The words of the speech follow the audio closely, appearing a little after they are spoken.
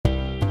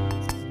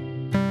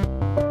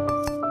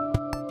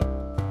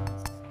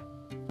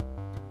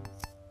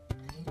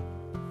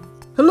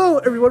Hello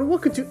everyone,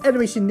 welcome to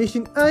Animation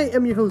Nation. I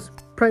am your host,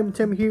 Prime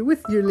Time, here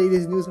with your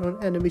latest news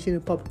on animation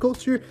and pop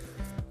culture.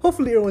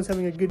 Hopefully everyone's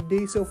having a good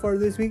day so far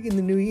this week in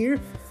the new year.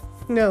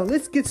 Now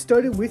let's get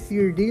started with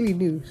your daily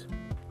news.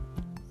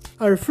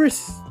 Our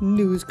first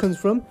news comes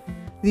from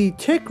the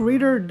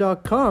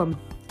TechRadar.com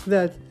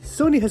that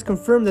Sony has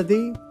confirmed that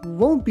they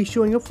won't be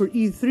showing up for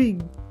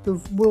E3, the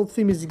world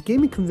famous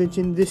gaming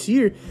convention, this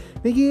year,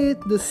 making it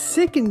the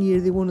second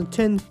year they won't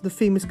attend the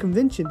famous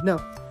convention. Now,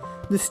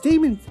 the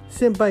statement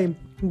sent by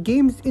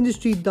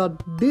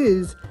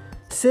GamesIndustry.biz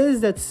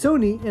says that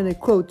Sony, and I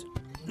quote,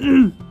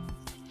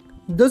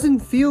 doesn't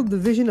feel the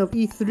vision of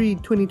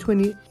E3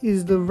 2020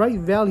 is the right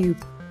value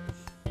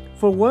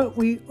for what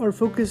we are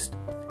focused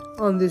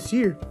on this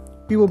year.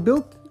 We will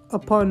build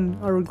upon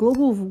our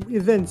global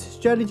events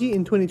strategy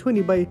in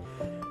 2020 by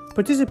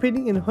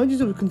participating in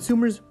hundreds of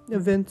consumers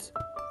events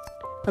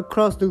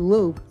across the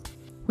globe.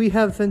 We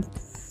have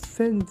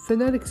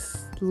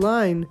Fanatics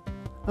line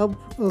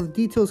up of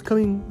details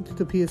coming to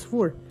the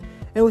PS4,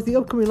 and with the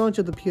upcoming launch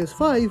of the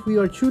PS5, we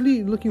are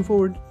truly looking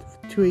forward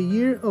to a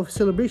year of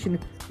celebration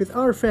with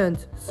our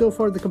fans. So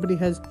far, the company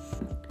has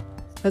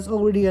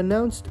already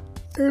announced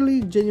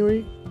early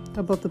January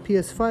about the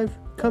PS5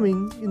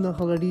 coming in the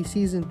holiday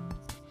season.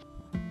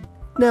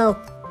 Now,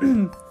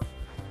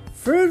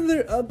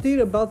 further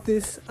update about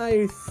this,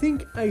 I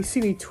think I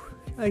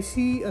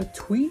see a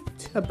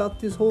tweet about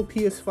this whole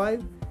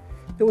PS5.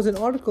 There was an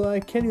article I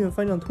can't even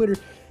find on Twitter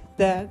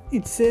that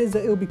it says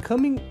that it will be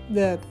coming,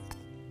 that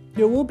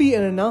there will be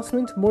an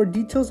announcement, more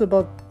details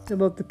about the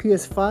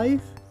PS5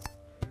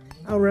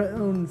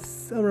 around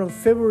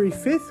February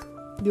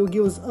 5th. They'll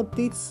give us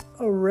updates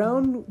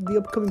around the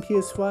upcoming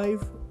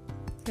PS5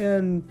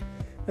 and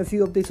a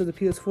few updates of the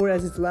PS4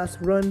 as its last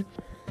run.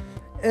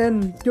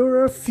 And there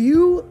are a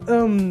few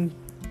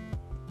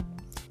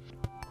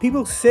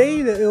people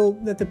say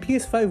that the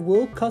PS5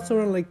 will cost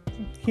around, like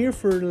here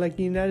for like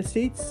the United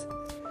States,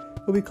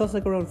 will be cost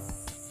like around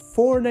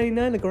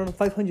 $499, like around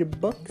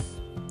 $500.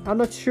 I'm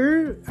not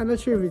sure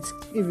if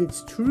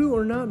it's true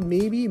or not.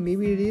 Maybe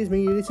it is,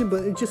 maybe it isn't,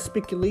 but it's just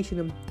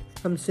speculation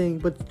I'm saying.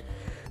 But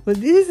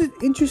this is an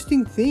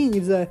interesting thing,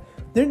 is that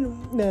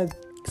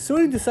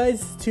Sony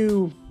decides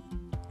to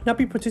not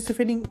be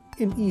participating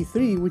in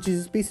E3, which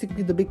is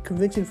basically the big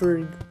convention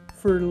for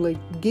like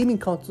gaming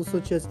consoles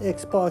such as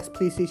Xbox,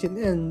 PlayStation,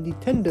 and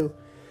Nintendo.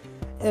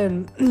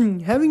 And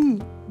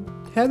having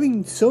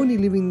Sony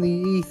leaving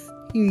the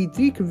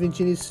E3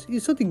 convention is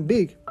something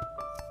big.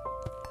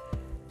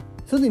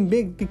 Something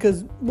big,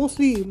 because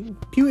mostly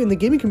people in the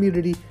gaming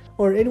community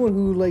or anyone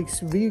who likes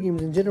video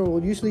games in general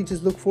will usually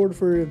just look forward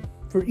for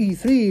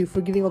E3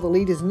 for getting all the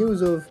latest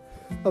news of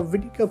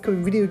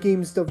upcoming video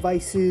games,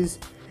 devices,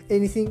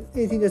 anything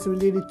that's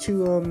related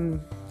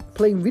to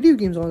playing video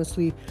games,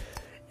 honestly.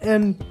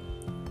 And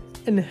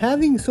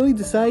having Sony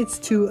decides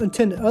to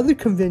attend other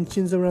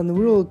conventions around the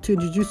world to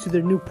introduce to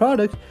their new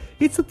product,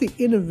 it's something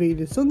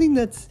innovative, something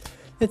that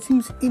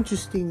seems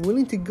interesting,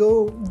 willing to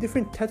go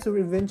different types of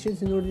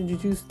inventions in order to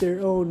introduce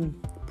their own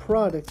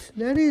products.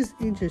 That is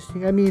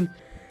interesting. I mean,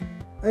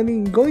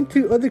 going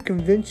to other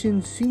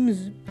conventions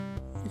seems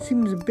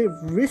a bit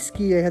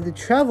risky. I had to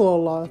travel a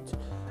lot,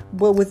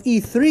 but with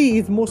E3,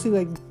 it's mostly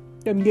like,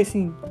 I'm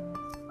guessing,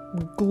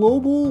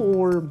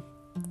 global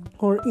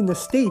or in the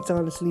States,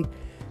 honestly,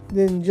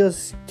 than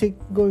just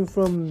going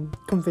from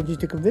convention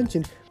to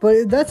convention. But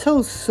if that's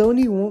how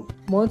Sony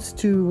wants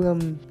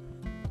to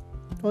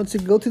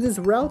go to this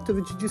route of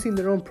introducing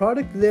their own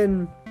product,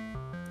 then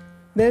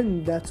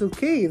that's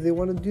okay. If they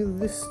want to do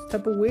this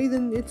type of way,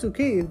 then it's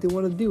okay if they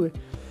want to do it.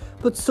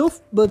 But so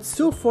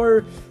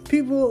far,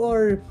 people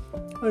are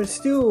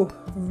still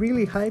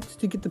really hyped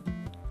to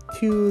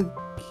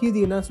hear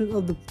the announcement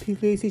of the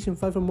PlayStation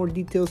 5 for more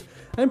details.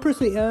 I'm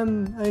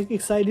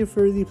excited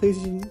for the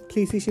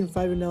PlayStation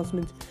 5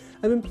 announcement.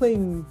 I've been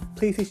playing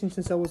PlayStation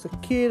since I was a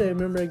kid. I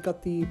remember I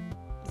got the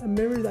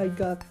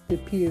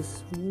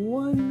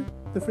PS1,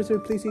 the first ever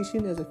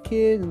PlayStation, as a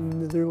kid,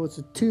 and there was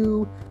a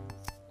 2,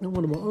 and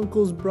one of my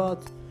uncles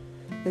brought,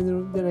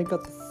 and then I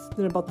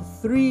bought the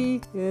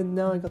 3, and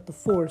now I got the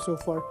 4 so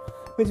far.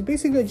 Which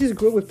basically, I just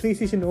grew up with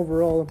PlayStation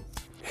overall,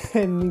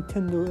 and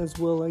Nintendo as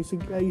well. I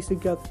used to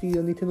get the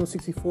Nintendo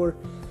 64.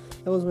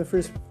 That was my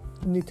first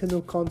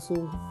Nintendo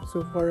console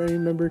so far. I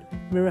remember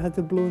I had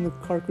to blow in the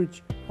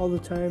cartridge all the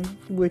time,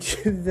 which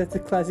that's a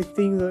classic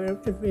thing.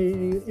 If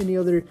any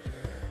other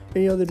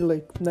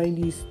like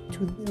 90s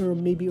or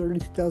maybe early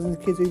 2000s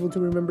kids are able to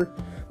remember.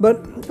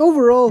 But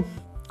overall,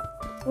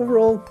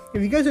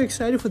 if you guys are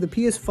excited for the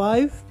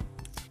PS5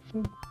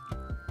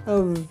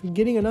 of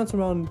getting announced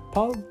around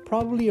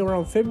probably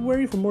around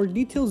February for more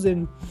details,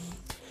 then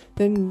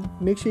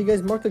make sure you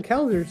guys mark the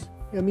calendars.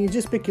 I mean, it's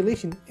just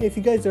speculation. If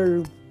you guys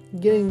are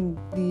getting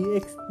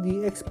the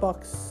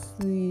Xbox,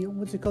 the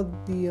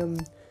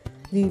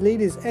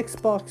latest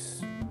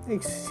Xbox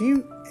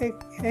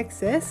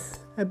XS,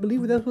 I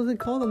believe that's what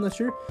it's called. I'm not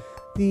sure.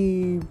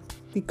 The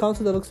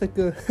console that looks like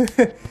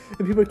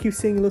people keep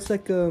saying it looks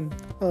like a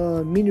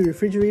mini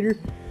refrigerator,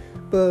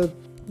 but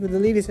with the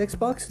latest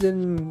Xbox,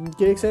 then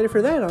get excited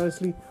for that,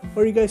 honestly.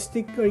 Or you guys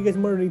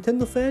more a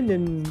Nintendo fan,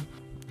 and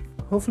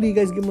hopefully you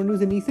guys get more news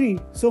than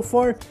E3. So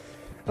far,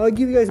 I'll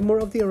give you guys more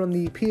update around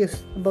the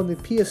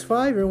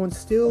PS5. Everyone's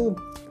still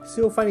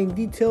finding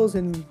details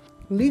and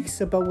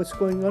leaks about what's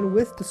going on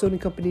with the Sony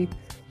company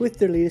with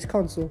their latest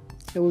console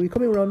that will be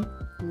coming around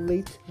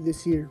late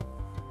this year.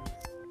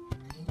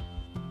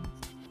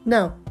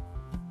 Now,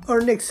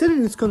 our next set of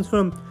news comes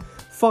from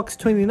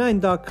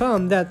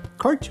Fox29.com that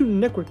Cartoon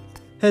Network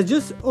has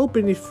just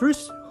opened its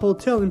first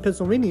hotel in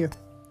Pennsylvania.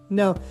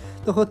 Now,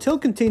 the hotel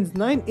contains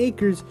 9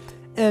 acres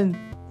and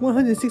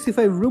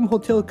 165-room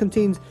hotel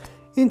contains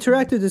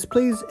interactive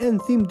displays and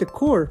themed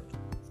decor,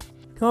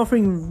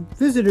 offering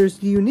visitors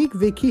the unique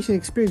vacation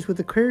experience with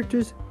the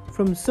characters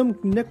from some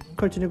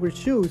Cartoon Network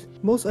shows,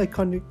 most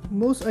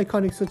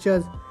iconic such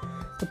as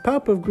the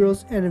Powerpuff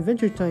Girls and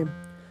Adventure Time.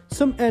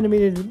 Some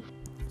animated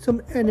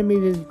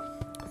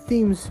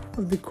themes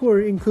of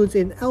decor includes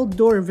an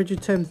outdoor Adventure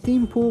Time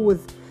theme pool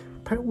with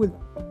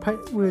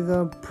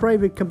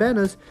private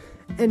cabanas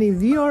and a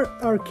VR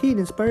arcade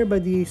inspired by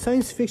the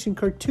science fiction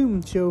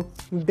cartoon show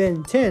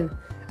Ben 10.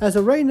 As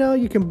of right now,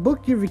 you can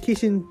book your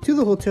vacation to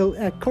the hotel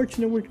at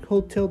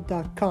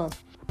cartoonnetworkhotel.com.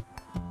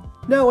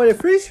 Now, when I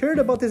first heard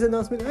about this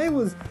announcement, I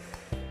was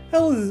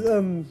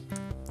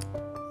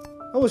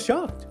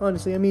shocked,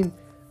 honestly. I mean,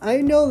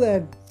 I know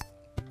that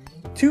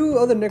 2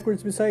 other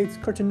networks besides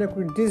Cartoon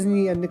Network,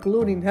 Disney and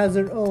Nickelodeon has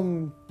their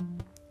own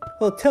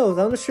hotels.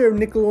 I'm not sure if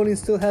Nickelodeon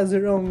still has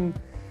their own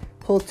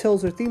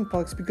hotels or theme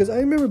parks, because I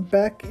remember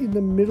back in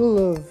the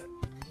middle of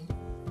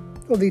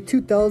the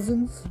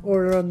 2000s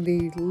or around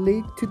the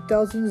late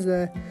 2000s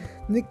that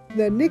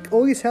Nick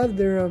always have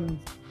their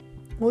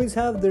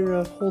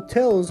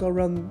hotels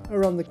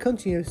around the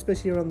country,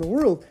 especially around the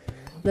world,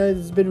 that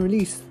has been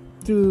released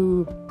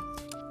to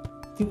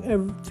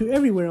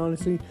everywhere,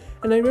 honestly.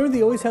 And I remember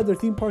they always had their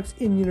theme parks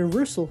in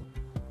Universal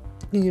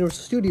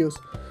Studios,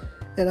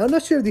 and I'm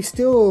not sure if they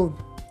still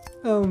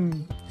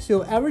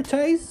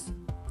advertise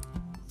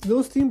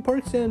those theme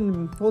parks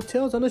and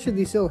hotels. I'm not sure if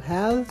they still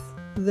have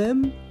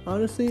them,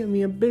 honestly. I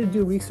mean, I better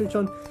do research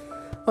on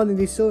if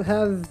they still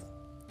have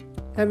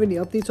any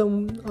updates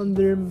on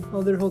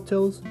their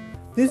hotels.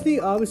 Disney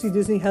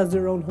has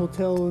their own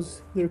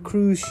hotels, their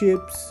cruise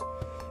ships,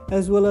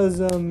 as well as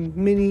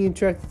many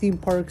interactive theme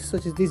parks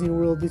such as Disney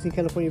World, Disney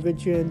California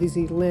Adventure, and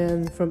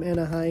Disneyland from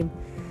Anaheim.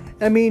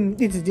 I mean,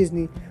 it's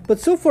Disney. But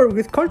so far,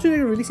 with Cartoon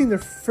Network releasing their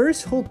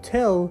first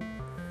hotel,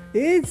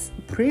 it's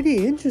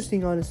pretty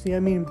interesting, honestly. I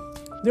mean,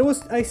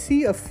 I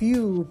see a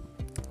few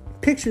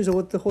pictures of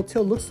what the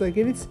hotel looks like,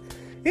 and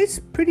it's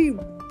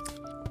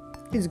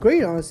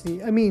great,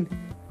 honestly. I mean,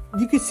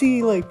 you can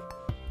see there's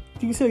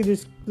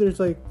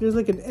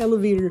like an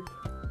elevator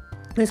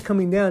that's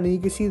coming down, and you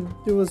can see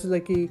there was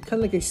like a kind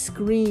of like a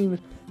screen,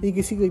 and you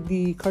can see like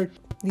the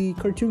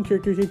cartoon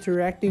characters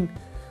interacting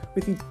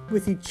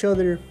with each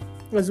other,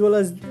 as well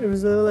as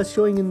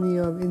showing in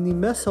the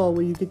mess hall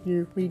where you get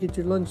your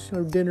lunch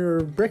or dinner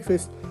or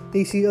breakfast. And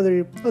you see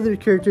other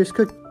characters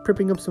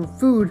prepping up some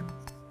food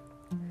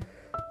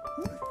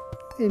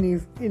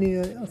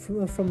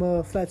from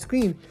a flat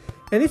screen,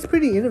 and it's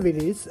pretty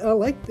innovative. I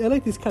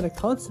like this kind of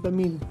concept. I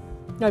mean,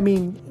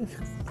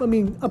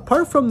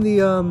 apart from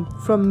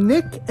from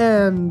Nick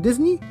and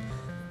Disney,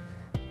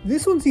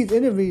 this one seems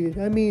innovative.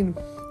 I mean,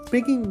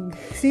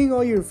 seeing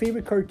all your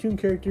favorite cartoon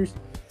characters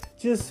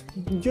just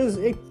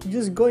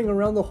going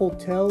around the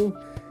hotel,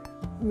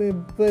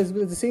 but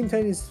at the same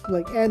time it's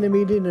like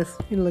animated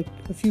in like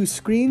a few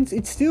screens.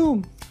 It's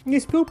still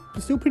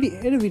pretty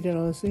innovative,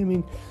 honestly. I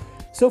mean,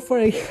 so far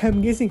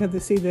I'm guessing I have to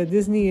say that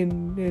Disney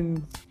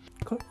and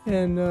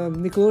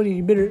Nickelodeon,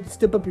 you better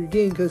step up your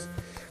game, because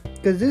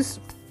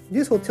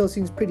this hotel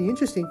seems pretty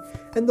interesting,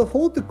 and the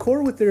whole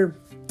decor with their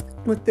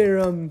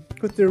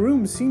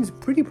rooms seems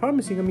pretty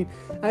promising. I mean,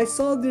 I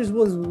saw this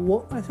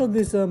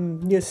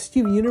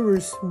Steven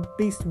Universe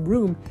based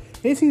room,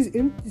 and it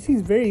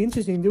seems very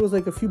interesting. There was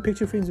like a few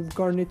picture frames of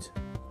Garnet,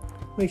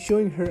 like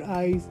showing her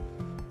eyes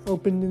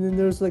open, and then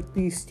there's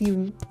these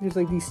Steven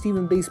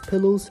based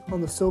pillows on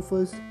the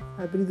sofas.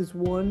 I believe there's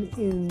one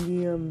in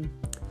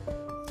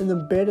the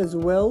bed as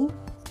well.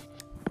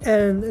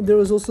 And there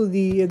was also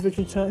the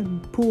Adventure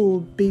Time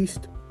pool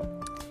based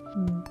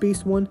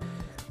one,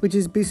 which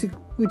is pretty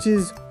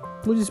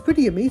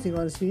amazing,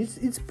 honestly.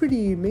 It's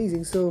pretty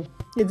amazing. So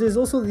there's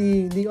also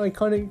the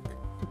iconic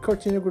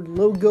Cartoon Network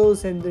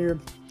logos and their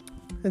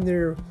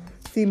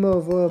theme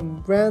of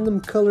random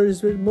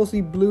colors,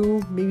 mostly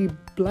blue, maybe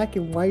black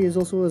and white is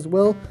also as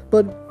well.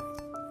 But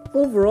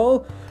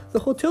overall, the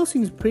hotel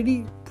seems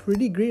pretty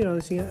great,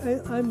 honestly.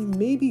 I'm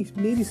maybe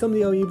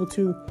someday I'll be able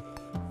to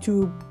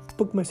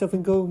book myself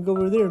and go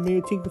over there.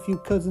 Maybe take a few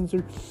cousins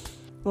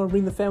or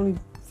bring the family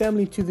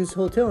to this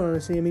hotel,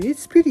 honestly. I mean,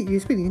 it's pretty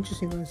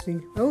interesting,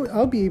 honestly.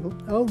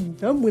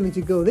 I'm willing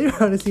to go there,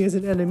 honestly. As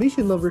an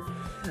animation lover,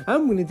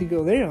 I'm willing to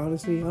go there,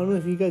 honestly. I don't know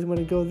if you guys want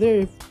to go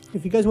there.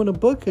 If you guys want to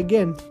book,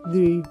 again,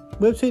 the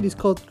website is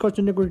called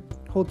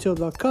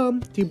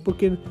cartoonnetworkhotel.com to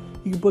book in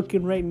You can book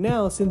in right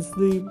now since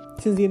the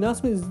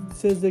announcement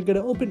says they're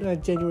gonna open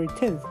on January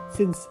 10th.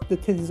 Since the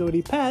 10th is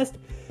already passed,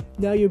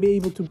 now you'll be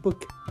able to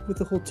book with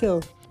the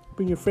hotel.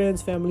 Bring your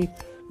friends, family,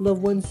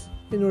 loved ones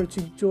in order to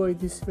enjoy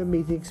this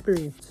amazing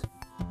experience.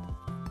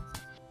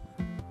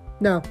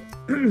 Now,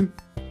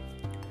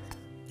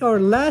 our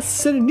last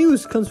set of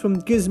news comes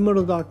from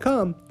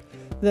Gizmodo.com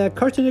that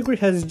Cartoon Network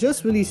has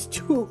just released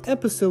 2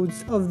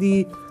 episodes of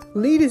the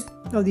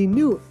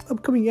new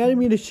upcoming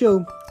animated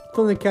show,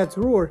 Thundercats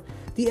Roar.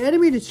 The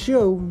animated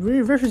show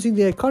referencing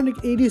the iconic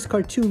 80s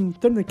cartoon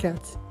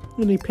Thundercats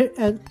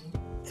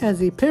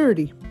as a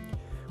parody,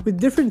 with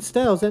different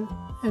styles and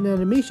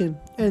animation,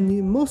 and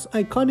the most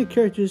iconic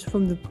characters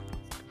from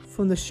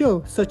the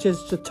show, such as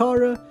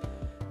Jatara,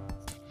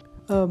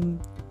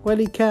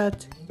 Wily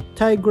Cat,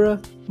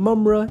 Tigra,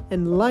 Mumra,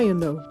 and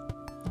Lion-O.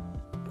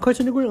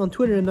 Cartoon Network on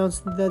Twitter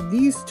announced that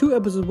these 2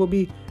 episodes will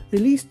be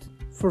released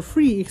for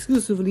free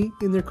exclusively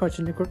in their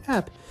Cartoon Network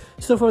app.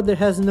 So far, there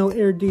has no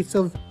air dates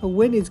of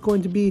when it's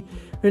going to be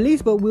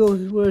released, but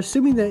we're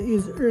assuming that it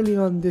is early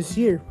on this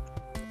year.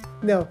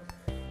 Now,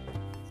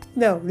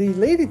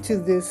 related to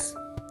this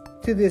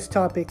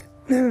topic,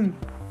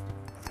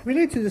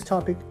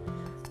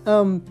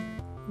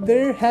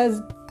 there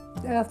has,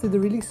 after the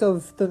release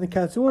of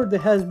Thundercats Roar, there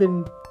has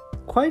been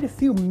quite a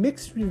few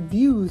mixed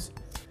reviews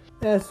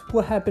as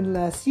what happened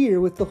last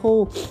year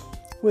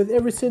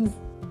ever since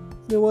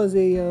there was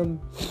a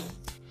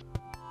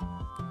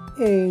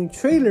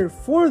trailer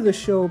for the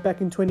show back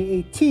in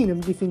 2018. I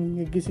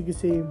guess you could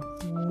say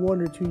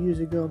 1 or 2 years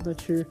ago. I'm not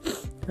sure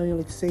how you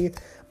like to say it,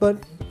 but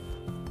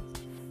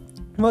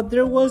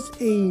there was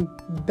a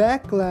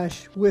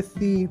backlash with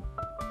the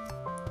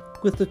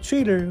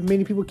trailer.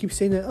 Many people keep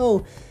saying that.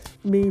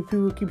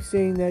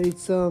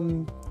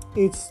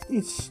 It's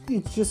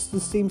just the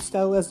same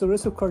style as the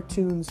rest of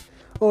cartoons,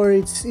 or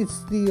it's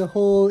the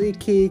whole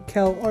aka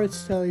Cal art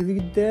style. If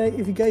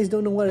you guys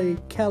don't know what a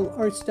Cal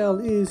art style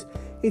is,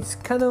 it's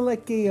kind of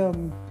like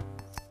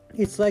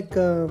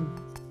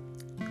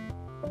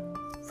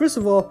first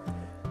of all,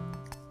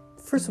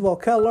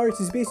 Cal Arts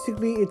is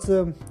basically it's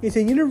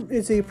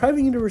a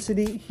private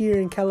university here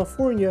in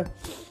California,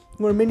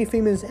 where many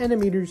famous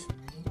animators,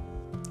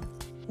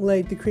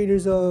 like the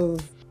creators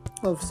of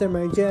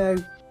Samurai Jack,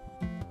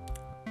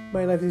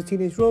 My Life as a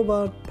Teenage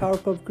Robot,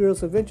 Powerpuff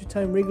Girls, Adventure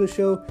Time, Regular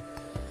Show,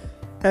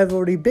 have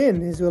already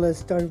been, as well as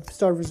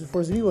Star vs.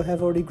 Force of Evil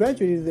have already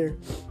graduated there.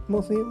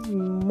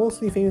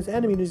 Mostly famous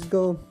animators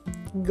go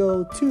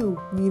to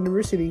the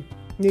university.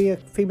 They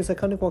have famous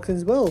iconic walks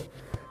as well,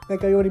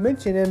 like I already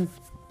mentioned,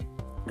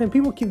 and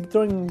people keep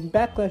throwing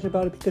backlash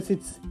about it because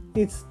it's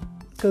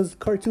because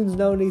cartoons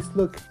nowadays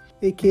look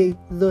aka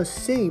the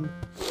same,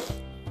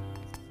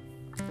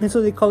 and so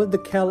they call it the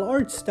Cal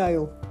art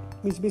style.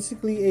 It's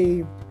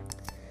basically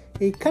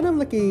a kind of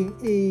like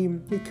a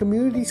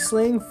community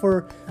slang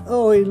for,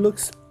 it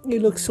looks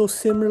so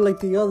similar like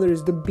the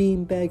others, the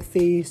beanbag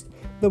face,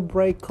 the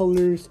bright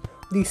colors,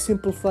 the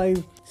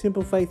simplified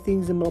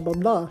things, and blah blah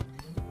blah.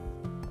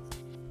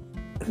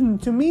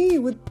 to me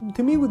with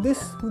this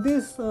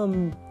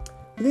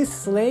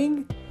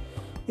slang,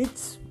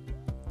 it's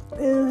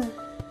I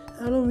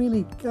don't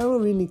really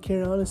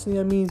care, honestly.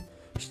 I mean,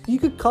 you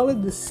could call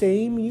it the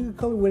same, you could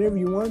call it whatever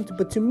you want,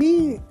 but to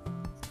me,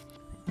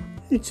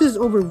 it's just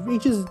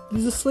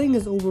the slang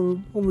is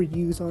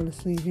overused,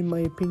 honestly, in my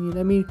opinion.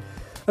 I mean,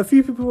 a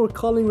few people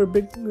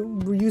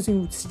were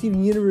using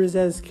Steven Universe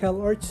as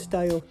Cal Art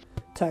style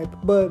type,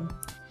 but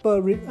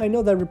I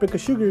know that Rebecca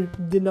Sugar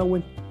did not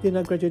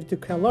graduate to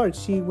Cal Arts.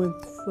 She went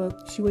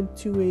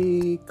to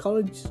a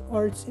college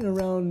arts in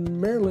around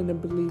Maryland, I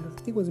believe. I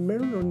think it was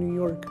Maryland or New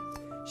York.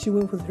 She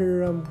went with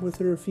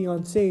her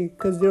fiance,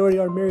 because they already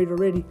are married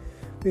already,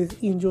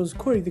 with Ian Jones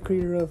Corey, the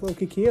creator of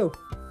OKKO.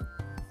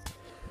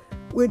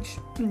 Which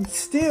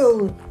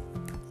still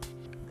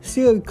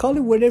call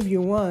it whatever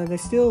you want. I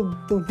still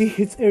don't think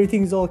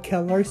everything's all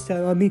Cal Art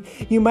style. I mean,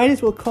 you might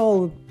as well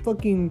call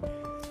fucking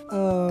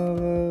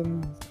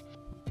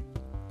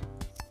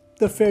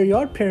the Fairy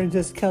Art Parents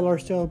as Cal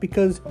Art style,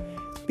 because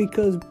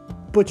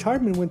Butch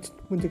Hartman went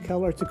to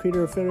Cal Arts, the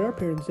creator of Fairy Art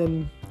Parents,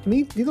 and to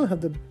me, they don't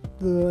have the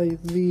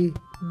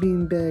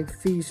beanbag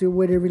face or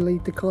whatever you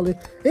like to call it.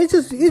 It's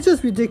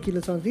just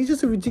ridiculous, honestly. It's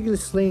just a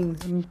ridiculous slang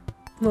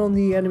on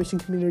the animation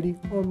community,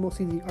 or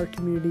mostly the art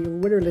community, or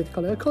whatever you like to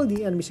call it. I call it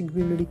the animation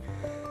community.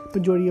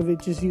 Majority of it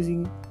just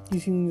using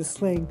the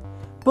slang.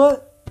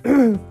 But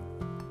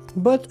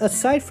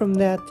aside from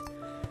that,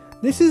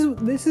 this is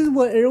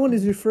what everyone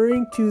is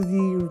referring to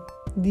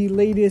the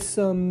latest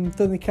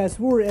Thundercats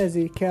Roar as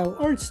a Cal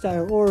art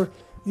style, or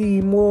the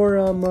more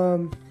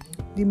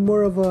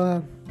of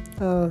a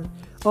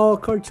all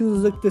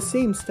cartoons look the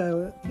same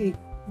style,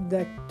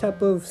 that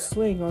type of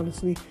slang,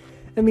 honestly.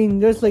 I mean,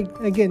 there's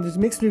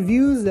mixed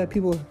reviews that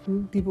people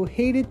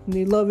hate it and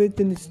they love it.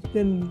 Then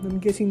I'm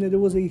guessing that there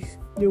was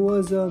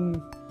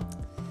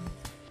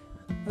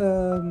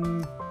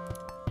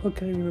what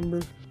can I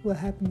remember? What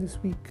happened this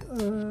week?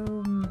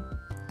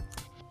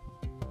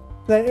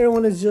 that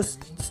everyone has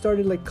just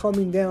started like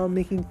calming down,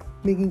 making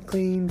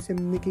claims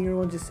and making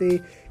everyone just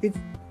say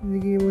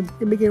making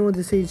everyone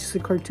just say it's just a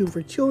cartoon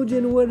for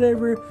children or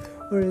whatever,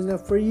 or it's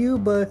not for you.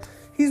 But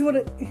here's what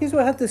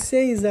I have to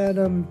say is that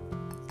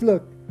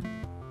look,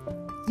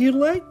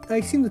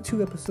 I seen the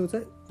 2 episodes.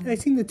 I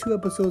seen the 2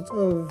 episodes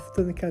of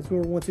Thundercats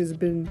Roar once it's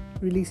been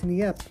released in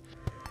the app.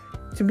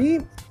 To me,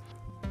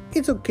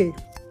 it's okay.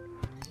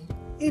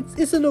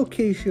 It's an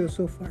okay show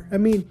so far. I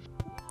mean,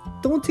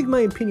 don't take my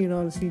opinion,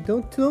 honestly.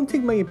 Don't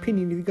take my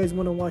opinion if you guys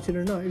want to watch it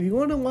or not. If you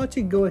want to watch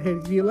it, go ahead.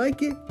 If you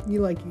like it,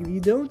 you like it. If you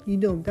don't, you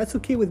don't. That's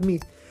okay with me.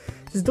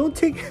 Just don't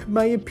take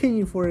my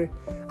opinion for it.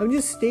 I'm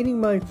just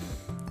stating I'm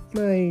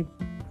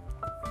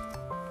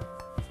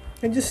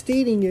just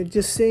stating it,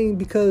 just saying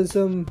because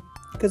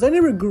I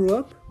never grew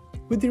up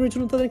with the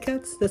original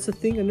Thundercats. That's the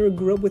thing. I never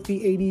grew up with the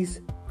 80s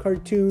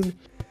cartoon.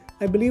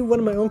 I believe one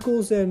of my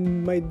uncles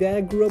and my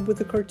dad grew up with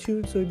the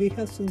cartoon, so they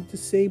have something to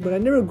say, but I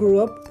never grew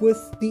up with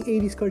the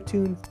 80s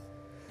cartoon.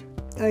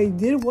 I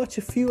did watch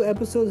a few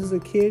episodes as a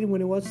kid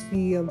when I watched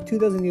the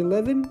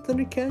 2011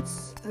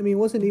 Thundercats. I mean, I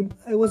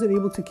wasn't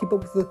able to keep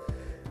up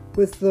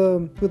with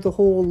the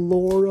whole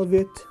lore of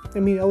it. I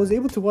mean, I was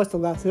able to watch the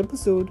last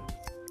episode.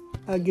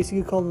 I guess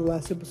you could call it the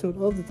last episode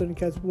of the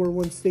Thundercats Roar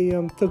once they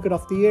took it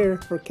off the air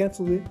or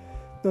canceled it.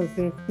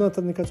 Not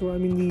Thundercats Roar. I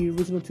mean the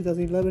original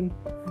 2011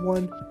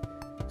 one.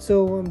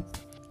 So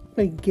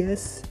I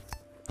guess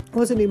I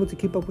wasn't able to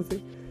keep up with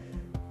it.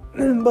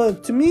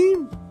 But to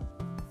me,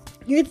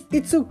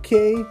 it's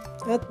okay.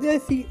 I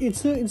think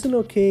it's an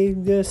okay.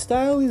 The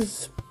style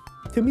is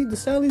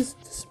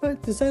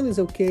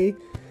okay.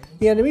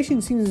 The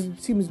animation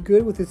seems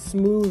good with its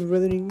smooth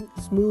rendering.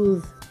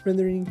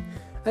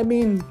 I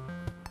mean,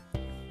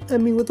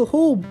 with the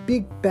whole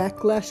big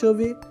backlash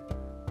of it,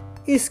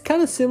 it's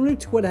kind of similar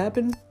to what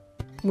happened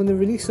when the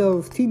release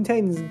of Teen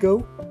Titans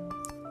Go.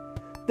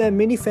 That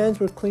many fans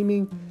were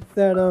claiming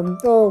that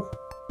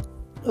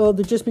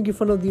they're just making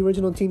fun of the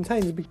original Teen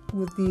Titans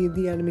with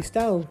the anime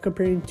style,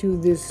 comparing to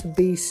this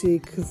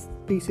basic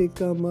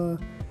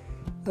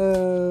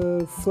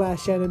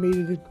flash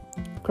animated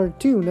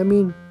cartoon. I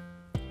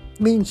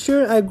mean,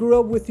 sure, I grew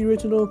up with the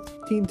original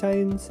Teen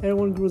Titans.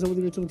 Everyone grows up with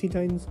the original Teen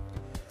Titans,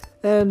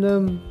 and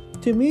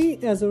to me,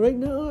 as of right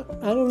now,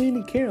 I don't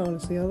really care.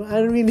 Honestly, I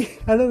don't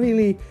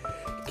really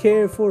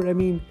care for it. I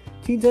mean,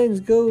 Teen Titans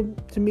Go,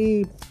 to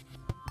me,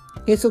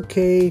 it's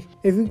okay.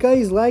 If you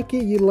guys like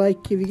it, you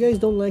like it. If you guys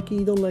don't like it,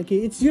 you don't like it.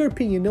 It's your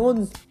opinion. No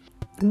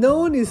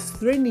one is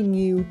threatening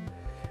you.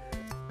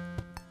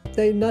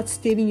 They're not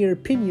stating your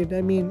opinion.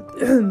 I mean,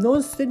 no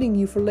one's threatening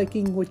you for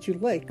liking what you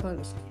like,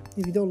 honestly.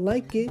 If you don't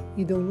like it,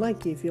 you don't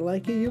like it. If you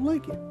like it, you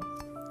like it.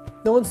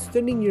 No one's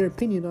threatening your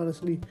opinion,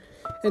 honestly.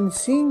 And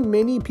seeing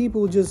many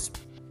people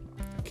just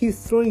keep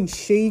throwing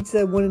shades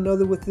at one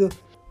another with the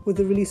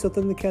release of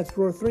Thundercats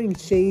Roar, throwing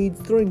shades,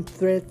 throwing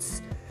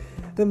threats,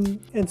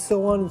 and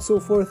so on and so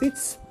forth.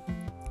 It's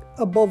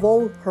above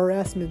all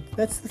harassment.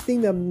 That's the thing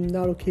that I'm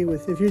not okay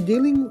with. If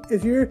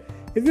you're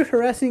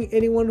harassing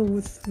anyone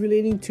with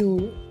relating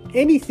to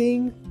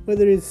anything,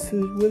 whether it's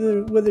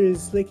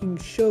liking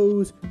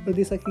shows or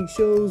disliking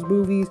shows,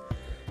 movies,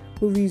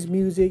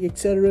 music,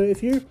 etc.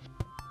 If you're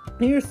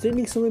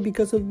threatening someone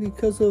because of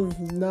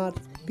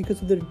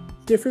they're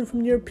different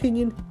from your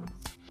opinion,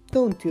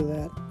 don't do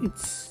that.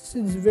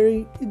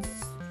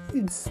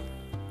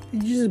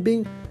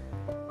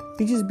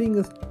 You're just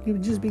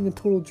being a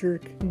total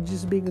jerk. You're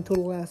just being a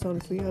total ass,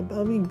 honestly.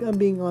 I'm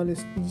being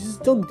honest. You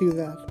just don't do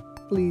that,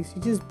 please.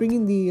 You're just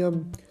bringing the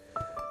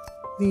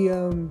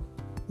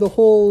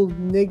whole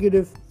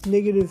negative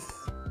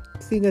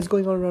thing that's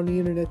going on around the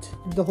internet,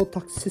 the whole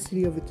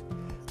toxicity of it.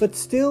 But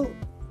still,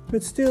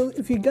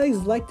 if you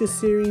guys like this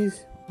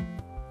series,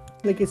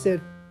 like I said,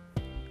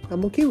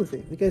 I'm okay with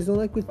it. If you guys don't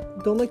like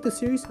the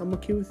series, I'm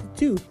okay with it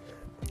too.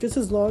 Just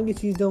as long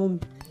as you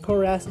don't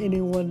harass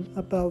anyone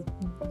about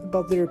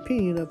their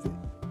opinion of it.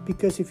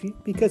 Because if you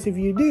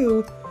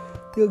do,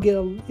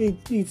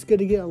 it's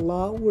gonna get a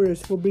lot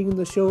worse for bringing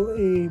the show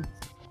a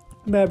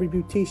bad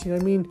reputation. I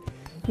mean,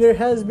 there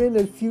has been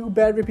a few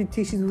bad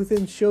reputations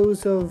within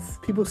shows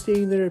of people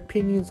stating their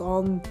opinions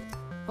on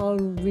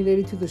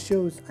related to the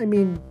shows. I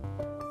mean,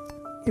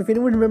 if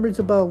anyone remembers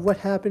about what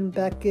happened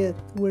back at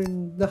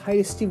when the height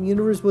of Steven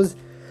Universe was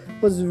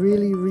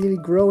really, really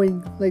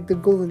growing, like the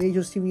golden age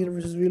of Steven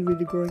Universe is really,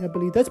 really growing, I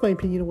believe. That's my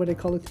opinion of what I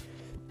call it.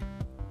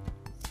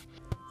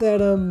 That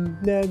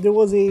there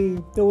was a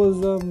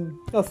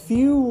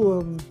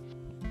few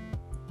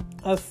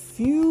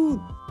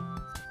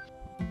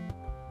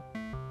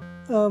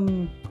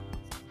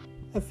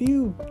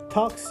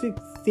toxic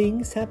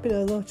things happened.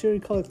 I'm not sure you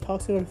call it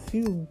toxic, or a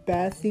few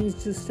bad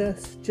things just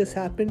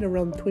happened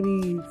around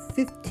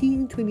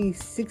 2015,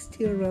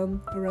 2016,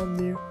 around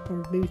there,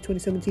 or maybe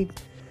 2017.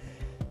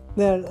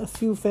 That a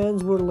few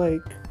fans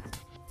were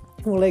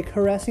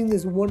harassing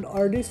this one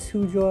artist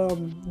who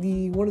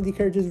one of the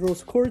characters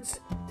rose quartz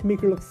to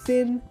make her look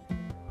thin,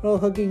 while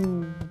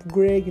hugging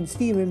Greg and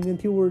Steven, and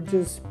people were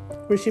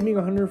shaming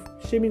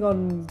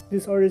on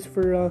this artist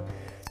for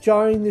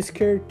drawing this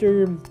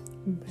character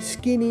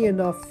skinny and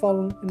not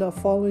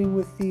following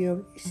with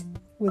the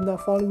with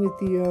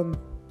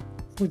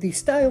the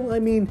style. I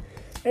mean,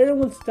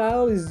 everyone's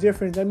style is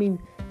different. I mean,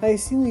 I've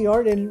seen the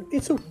art and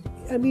it's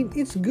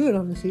good.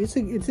 Honestly, it's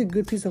a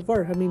good piece of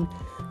art. I mean,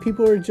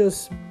 people are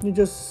just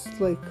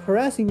like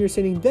harassing her,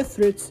 sending death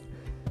threats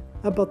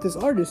about this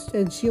artist,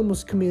 and she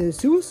almost committed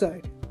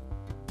suicide.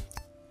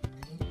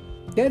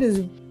 That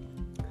is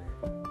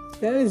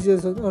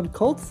just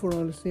uncalled for,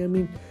 honestly. I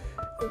mean,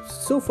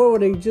 so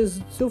far I just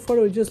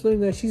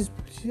learned that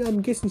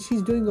I'm guessing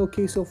she's doing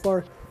okay so far.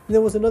 And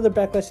there was another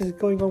backlash that's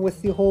going on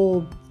with the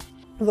whole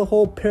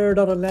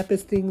Peridot and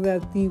Lapis thing,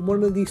 that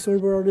one of the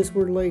storyboard artists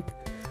were like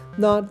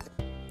not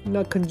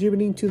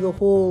contributing to the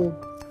whole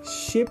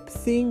ship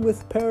thing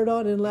with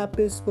Peridot and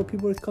Lapis. What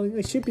people are calling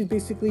a ship is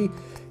basically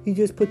you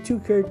just put two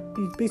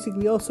characters.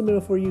 Basically, I'll sum it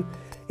up for you.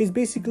 It's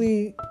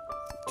basically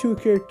two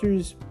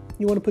characters.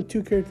 You want to put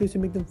two characters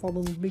and make them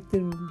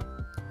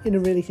in a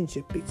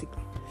relationship,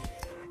 basically.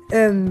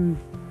 And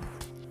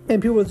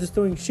people were just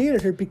throwing shade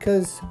at her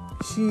because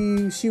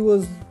the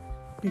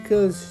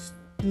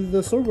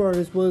storyboard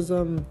artist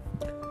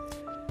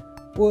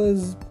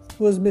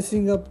was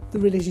messing up the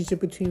relationship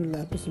between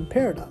Lapis and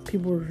Peridot.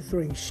 People were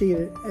throwing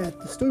shade at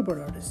the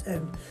storyboard artist,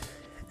 and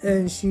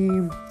I'm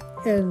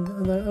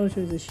not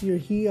sure if it's she or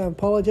he. I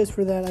apologize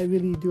for that. I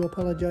really do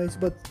apologize,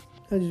 but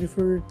I just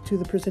refer to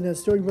the person as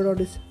storyboard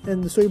artist,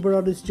 and the storyboard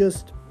artist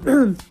just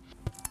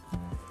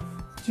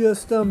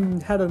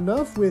had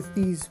enough with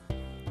the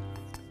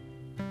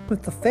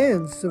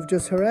fans of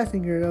just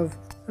harassing her,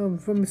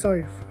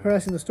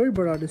 harassing the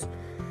storyboard artist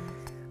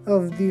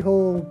of the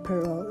whole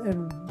Peridot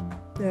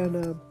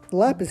and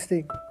Lapis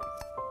thing.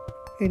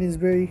 It is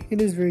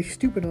very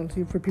stupid,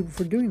 honestly, for people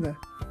for doing that.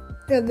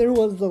 And there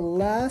was the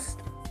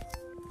last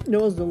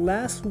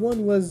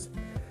one was,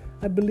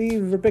 I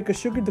believe, Rebecca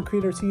Sugar, the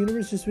creator of the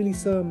universe, just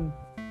released a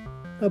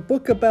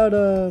book about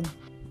a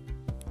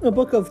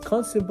book of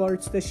concept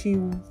arts that she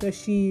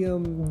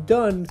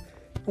done,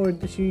 or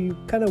that she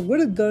kind of would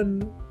have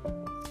done,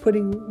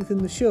 putting within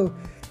the show.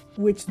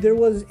 Which there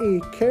was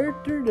a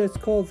character that's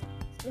called,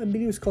 I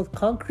believe it was called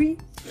Concrete.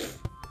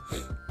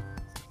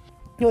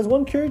 There was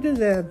one character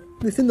that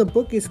within the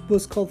book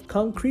was called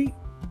Concrete,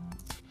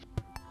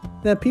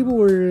 that people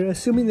were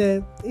assuming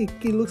that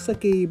it looks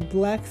like a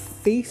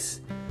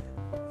blackface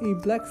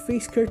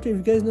character. If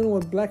you guys don't know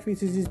what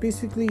blackface is, it's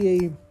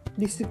basically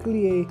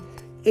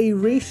a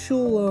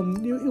racial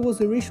it was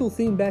a racial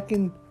thing back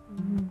then,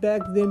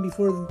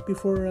 before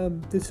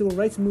the civil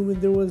rights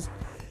movement. There was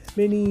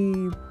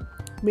many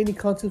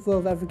concepts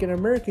of African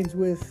Americans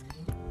with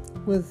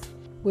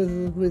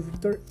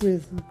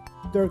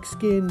dark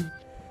skin,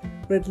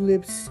 red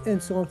lips,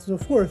 and so on and so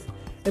forth.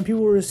 And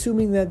people were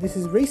assuming that this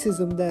is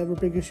racism, that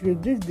Rebecca Sugar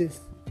did this,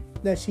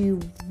 that she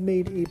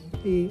made a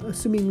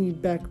assumingly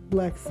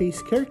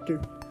blackface character.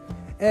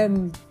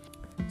 And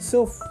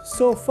so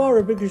far,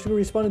 Rebecca Sugar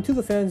responded to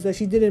the fans that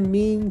she didn't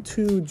mean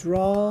to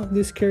draw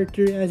this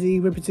character as a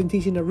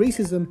representation of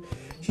racism.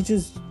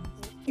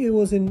 It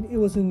wasn't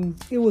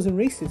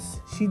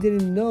racist. She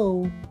didn't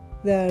know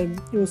that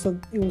it was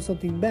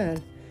something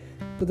bad,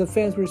 but the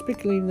fans were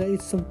speculating that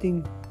it's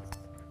something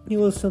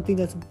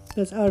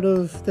that's out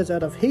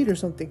of hate or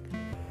something.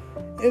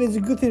 And it's a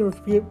good thing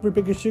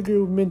Rebecca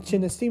Sugar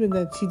mentioned a statement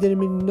that she didn't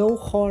mean no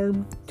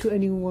harm to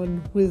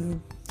anyone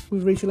with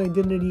racial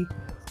identity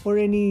or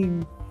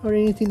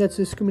anything that's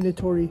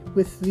discriminatory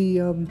with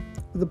the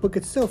book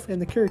itself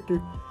and the character.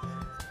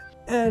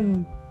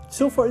 And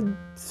so far,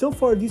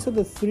 these are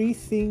the three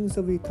things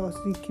that the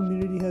toxic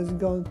community has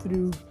gone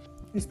through,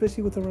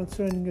 especially with around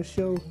surrounding a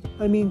show.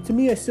 I mean, to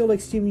me, I still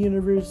like Steven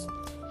Universe.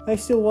 I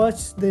still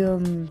watch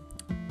the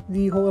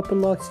whole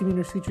epilogue Steven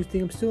Universe feature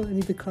thing. I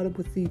need to caught up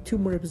with the 2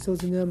 more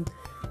episodes, and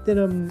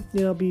then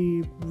I'll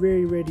be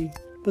very ready.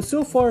 But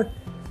so far,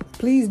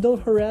 please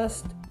don't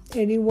harass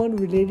anyone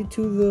related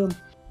to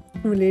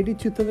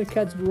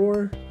Thundercats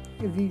Roar,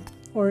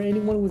 or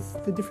anyone with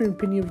a different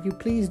opinion of you.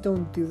 Please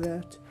don't do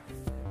that.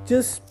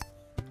 Just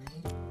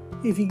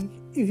if you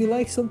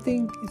like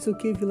something, it's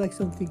okay if you like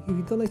something. If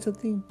you don't like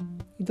something,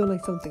 you don't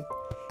like something.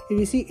 If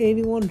you see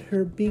anyone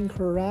being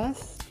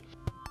harassed,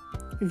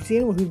 if you see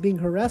anyone who's being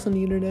harassed on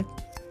the internet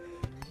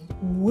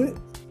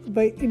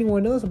by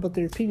anyone else about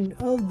their opinion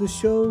of the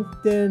show,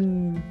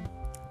 then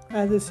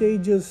as I say,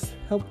 just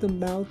help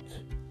them out,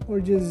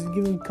 or just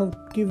give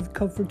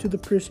comfort to the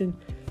person.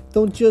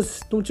 Don't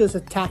just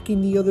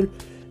attacking the other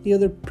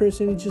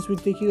person. It's just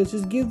ridiculous.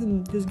 Just give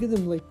them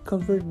like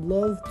comfort,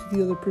 love to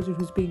the other person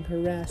who's being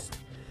harassed,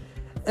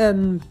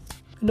 and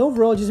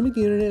overall, just make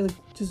the internet like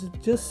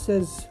just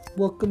as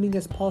welcoming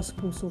as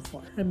possible so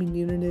far. I mean,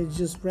 the internet is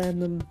just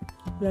random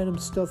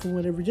stuff and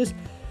whatever. Just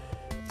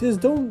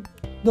don't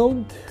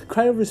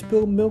cry over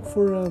spilled milk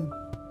for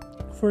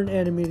an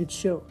animated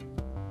show,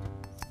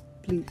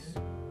 please.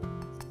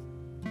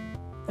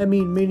 I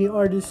mean, many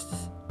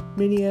artists,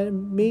 many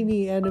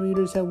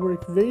animators have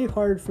worked very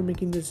hard for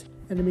making this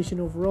animation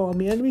overall. I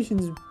mean,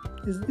 animation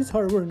is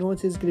hard work. No one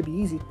says it's gonna be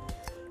easy.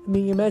 I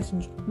mean,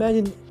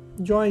 imagine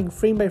drawing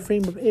frame by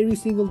frame of every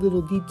single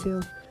little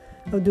detail,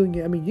 doing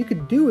it. I mean, you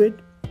could do it.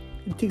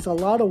 It takes a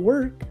lot of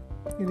work,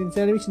 and its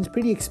animation is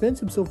pretty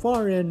expensive so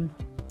far. And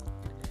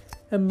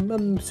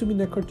I'm assuming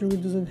that Cartoon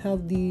Network doesn't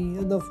have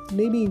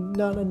maybe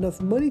not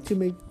enough money to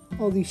make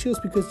all these shows,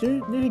 because they're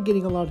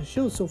getting a lot of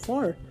shows so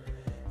far.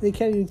 They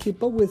can't even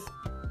keep up with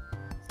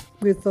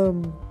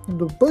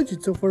the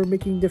budget so far,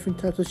 making different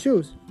types of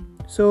shows.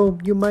 So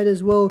you might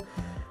as well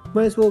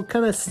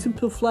kind of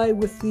simplify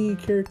with the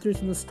characters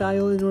and the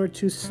style in order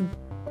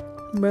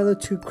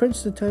to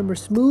crunch the time or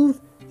smooth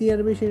the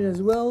animation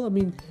as well. I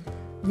mean,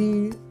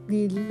 the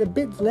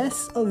bit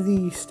less of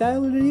the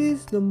style it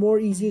is, the more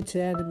easier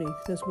to animate.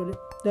 That's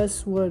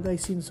what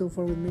I've seen so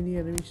far with many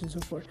animations so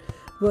far.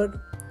 But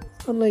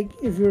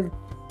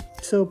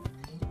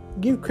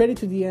give credit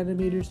to the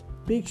animators.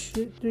 Big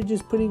shit, they're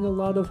just putting a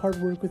lot of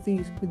hard work with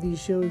these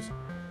shows.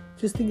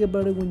 Just think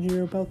about it when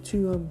you're about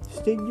to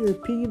state your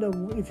opinion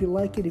on if you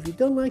like it. If you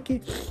don't like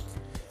it,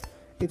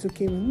 it's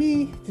okay with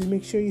me. Just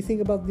make sure you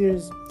think about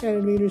there's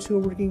animators who are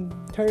working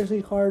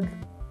tirelessly hard,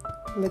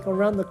 like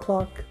around the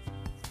clock,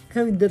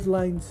 having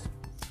deadlines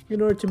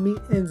in order to meet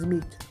ends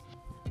meet.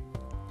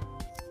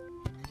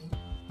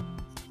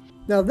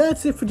 Now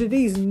that's it for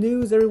today's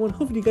news, everyone.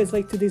 Hopefully you guys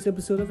liked today's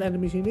episode of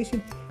Animation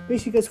Nation.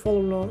 Make sure you guys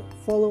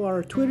follow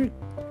our Twitter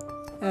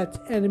at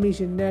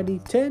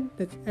AnimationNatty10.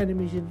 That's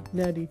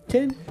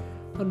AnimationNatty10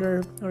 on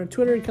our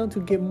Twitter account to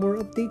get more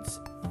updates.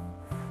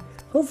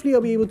 Hopefully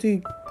I'll be able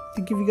to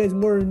give you guys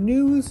more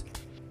news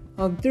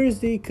on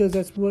Thursday, because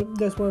that's what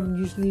I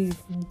usually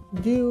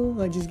do.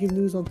 I just give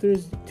news on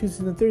Tuesdays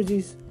and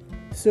Thursdays.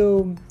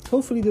 So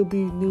hopefully there'll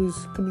be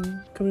news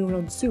coming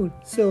around soon.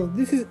 So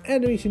this is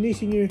Animation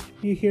Nation you're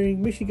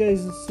hearing. Make sure you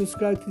guys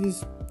subscribe to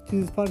this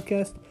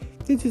podcast.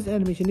 This is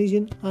Animation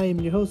Nation. I am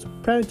your host,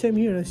 Prime Time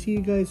here, and I'll see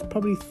you guys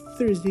probably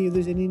Thursday if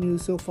there's any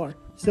news so far.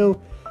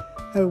 So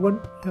have a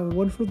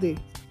wonderful day.